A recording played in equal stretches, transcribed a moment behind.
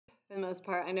for the most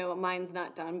part. I know mine's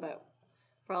not done, but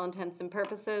for all intents and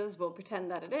purposes, we'll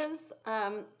pretend that it is.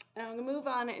 And I'm going to move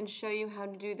on and show you how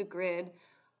to do the grid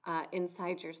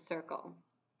inside your circle.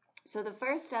 So the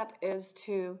first step is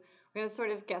we're going to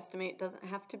sort of guesstimate. It doesn't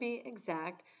have to be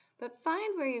exact, but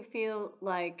find where you feel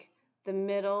like the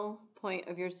middle point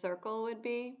of your circle would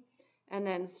be. And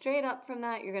then straight up from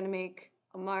that, you're going to make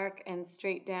a mark, and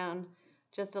straight down,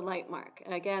 just a light mark.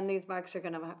 And again, these marks you're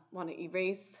going to want to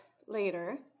erase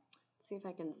later. Let's see if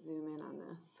I can zoom in on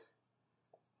this.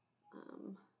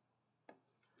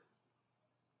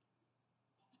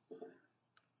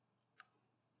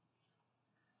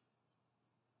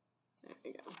 There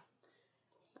we go.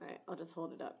 All right, I'll just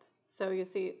hold it up. So you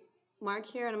see mark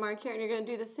here and a mark here, and you're going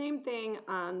to do the same thing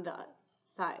on the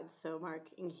sides. So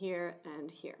marking here and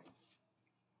here.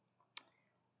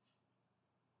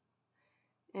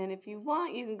 And if you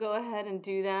want, you can go ahead and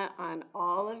do that on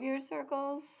all of your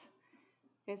circles.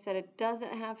 Like I said, it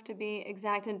doesn't have to be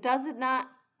exact, and does it not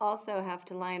also have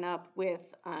to line up with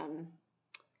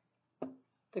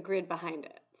the grid behind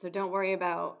it. So don't worry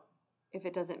about if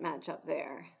it doesn't match up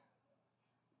there.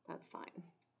 That's fine.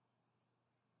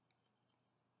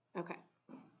 Okay.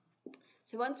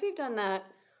 So once we've done that,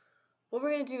 what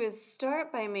we're going to do is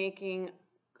start by making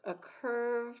a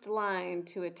curved line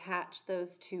to attach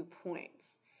those 2 points.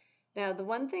 Now, the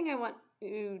one thing I want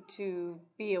you to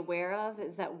be aware of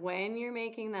is that when you're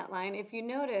making that line, if you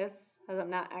notice, as I'm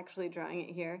not actually drawing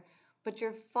it here, but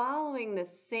you're following the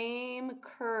same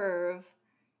curve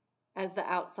as the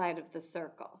outside of the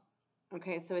circle.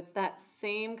 Okay, so it's that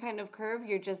same kind of curve,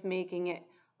 you're just making it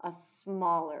a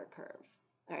smaller curve.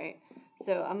 All right,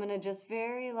 so I'm going to just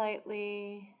very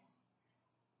lightly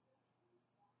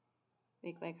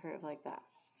make my curve like that.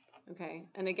 Okay,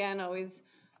 and again, always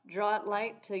draw it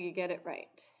light till you get it right.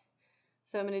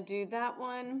 So I'm going to do that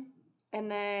one,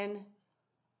 and then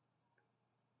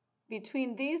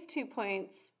between these 2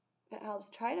 points, it helps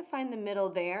try to find the middle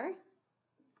there.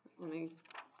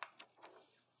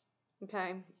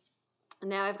 Okay,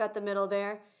 now I've got the middle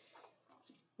there.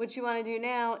 What you want to do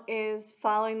now is,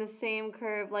 following the same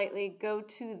curve lightly, go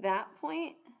to that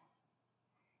point,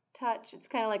 touch. It's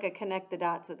kind of like a connect the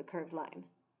dots with a curved line.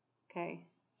 Okay,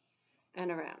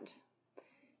 and around.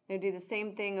 Now do the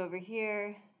same thing over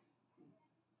here.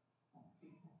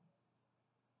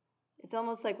 It's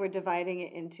almost like we're dividing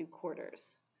it into quarters.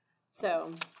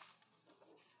 So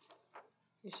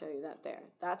let me show you that there.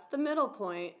 That's the middle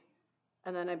point,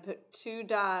 and then I put 2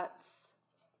 dots,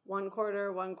 1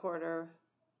 quarter, 1 quarter,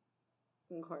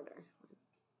 1 quarter.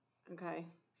 Okay,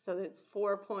 so it's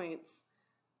 4 points,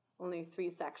 only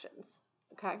 3 sections.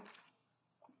 Okay.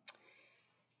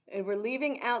 And we're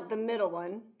leaving out the middle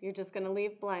one. You're just going to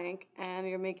leave blank, and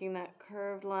you're making that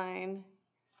curved line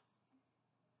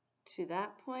to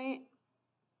that point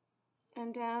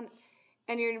and down.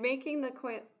 And you're making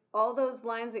all those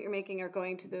lines that you're making are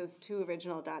going to those 2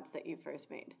 original dots that you first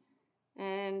made.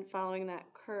 And following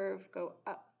that curve, go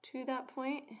up to that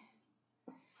point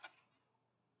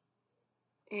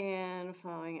and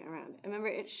following it around. And remember,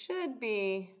 it should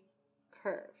be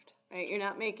curved, right? You're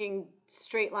not making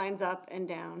straight lines up and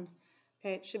down.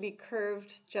 Okay, it should be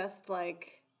curved just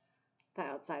like the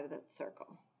outside of that circle.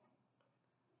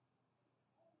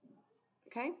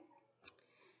 Okay,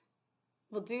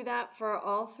 we'll do that for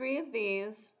all 3 of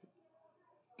these.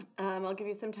 I'll give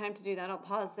you some time to do that. I'll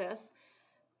pause this.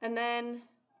 And then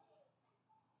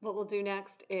what we'll do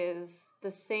next is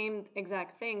the same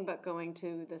exact thing, but going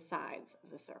to the sides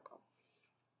of the circle.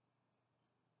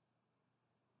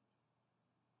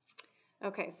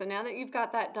 Okay, so now that you've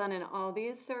got that done in all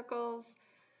these circles,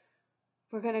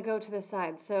 we're going to go to the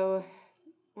sides. So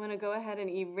I'm going to go ahead and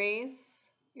erase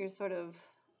your sort of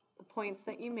the points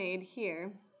that you made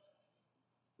here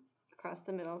across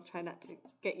the middle. Try not to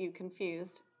get you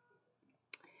confused.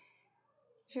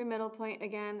 Here's your middle point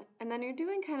again, and then you're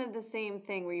doing kind of the same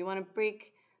thing where you want to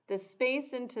break the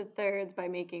space into thirds by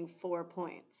making 4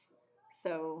 points.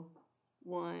 So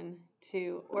 1,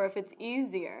 2, or if it's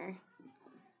easier,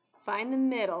 find the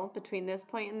middle between this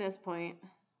point and this point,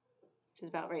 which is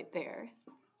about right there.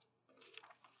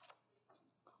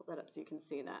 Hold that up so you can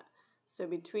see that. So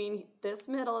between this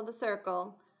middle of the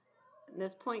circle and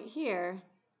this point here,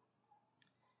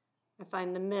 I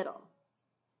find the middle.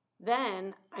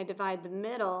 Then I divide the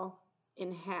middle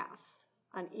in half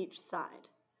on each side.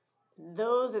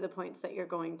 Those are the points that you're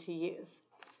going to use.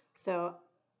 So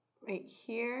right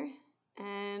here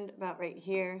and about right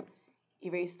here,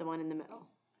 erase the one in the middle.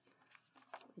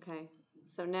 Okay,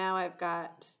 so now I've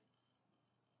got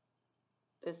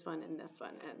this one and this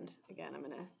one, and again, I'm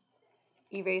going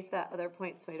to erase that other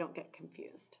point so I don't get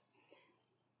confused.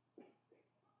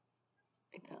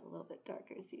 that a little bit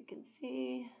darker so you can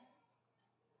see.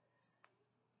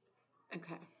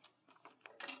 Okay.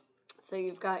 So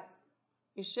you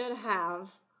should have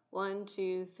 1,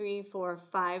 2, 3, 4,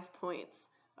 5 points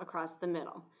across the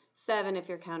middle. 7 if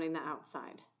you're counting the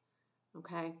outside.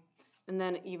 Okay? And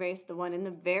then erase the one in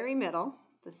the very middle,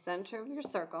 the center of your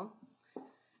circle.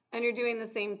 And you're doing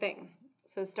the same thing.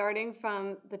 So starting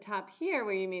from the top here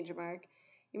where you made your mark,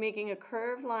 you're making a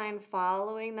curved line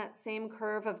following that same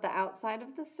curve of the outside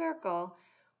of the circle,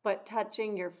 but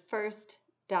touching your first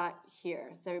dot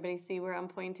here. Does everybody see where I'm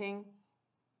pointing?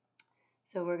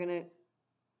 So we're going to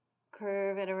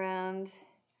curve it around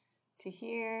to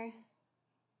here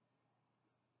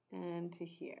and to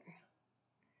here.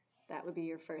 That would be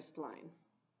your first line.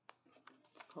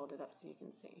 Hold it up so you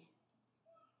can see.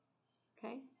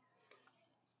 Okay?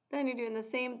 Then you're doing the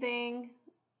same thing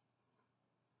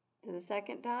to the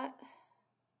second dot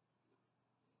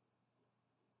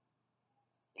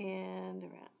and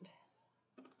around.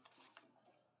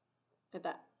 Like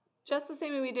that. Just the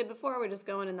same way we did before, we're just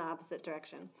going in the opposite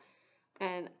direction.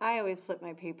 And I always flip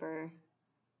my paper.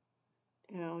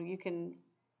 You know, you can,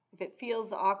 if it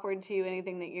feels awkward to you,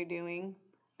 anything that you're doing,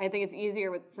 I think it's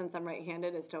easier since I'm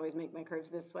right-handed, is to always make my curves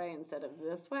this way instead of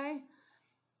this way.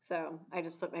 So I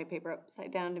just flip my paper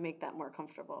upside down to make that more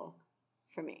comfortable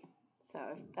for me. So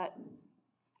if that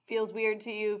feels weird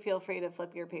to you, feel free to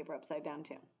flip your paper upside down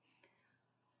too.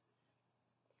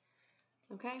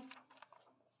 Okay?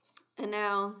 And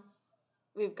now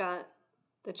we've got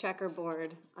the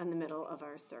checkerboard on the middle of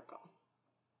our circle.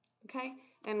 Okay?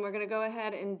 And we're going to go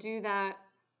ahead and do that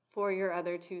for your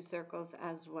other 2 circles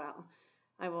as well.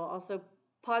 I will also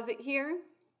pause it here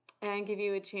and give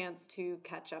you a chance to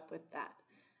catch up with that.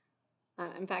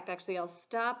 In fact, actually, I'll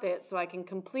stop it so I can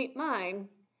complete mine.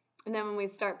 And then when we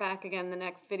start back again in the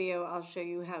next video, I'll show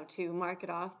you how to mark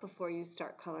it off before you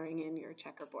start coloring in your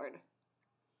checkerboard.